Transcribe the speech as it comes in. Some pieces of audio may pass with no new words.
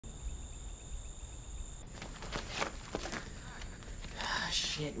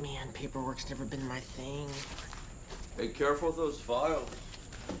shit, man. Paperwork's never been my thing. Hey, careful with those files.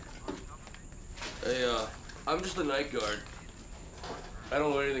 Hey, I'm just a night guard. I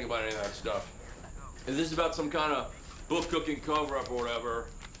don't know anything about any of that stuff. If this is about some kind of book-cooking cover-up or whatever,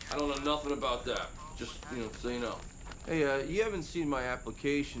 I don't know nothing about that. Just, you know, so you know. Hey, you haven't seen my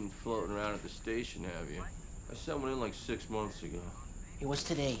application floating around at the station, have you? I sent one in like 6 months ago. Hey, what's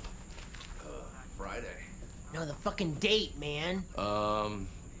today? Friday. No, the fucking date, man. Fine.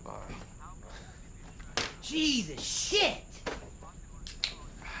 Jesus, shit!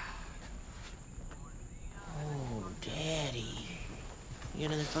 Oh, Daddy. You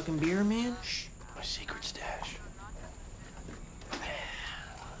got another fucking beer, man? Shh, my secret stash. Oh,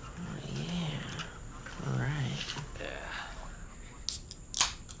 yeah. All right. Yeah.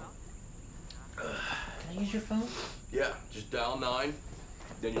 Can I use your phone? Yeah, just dial 9,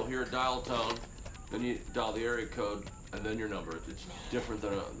 then you'll hear a dial tone, then you dial the area code, and then your number. It's different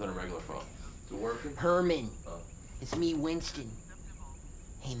than a regular phone. Is it working? Herman. It's me, Winston.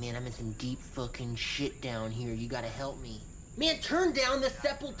 Hey, man, I'm in some deep fucking shit down here. You gotta help me. Man, turn down the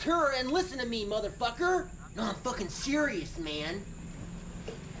Sepultura and listen to me, motherfucker! No, I'm fucking serious, man.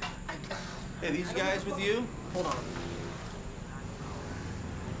 Hey, these guys with you? Hold on.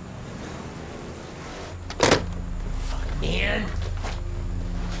 Fuck, man.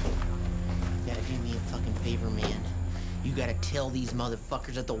 You gotta do me a fucking favor, man. You gotta tell these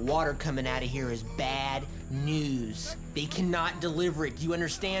motherfuckers that the water coming out of here is bad news. They cannot deliver it. Do you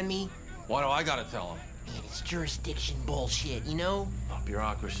understand me? Why do I gotta tell them? Man, it's jurisdiction bullshit, you know? Oh,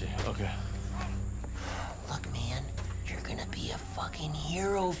 bureaucracy. Okay. Look, man, you're gonna be a fucking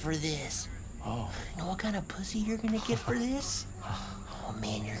hero for this. Oh. You know what kind of pussy you're gonna get for this? Oh,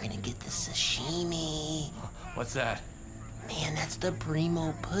 man, you're gonna get the sashimi. What's that? Man, that's the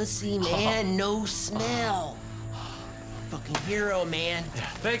primo pussy, man. No smell. Fucking hero, man. Yeah.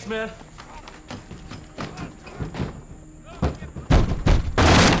 Thanks, man.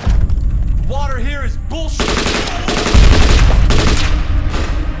 Water here is bullshit.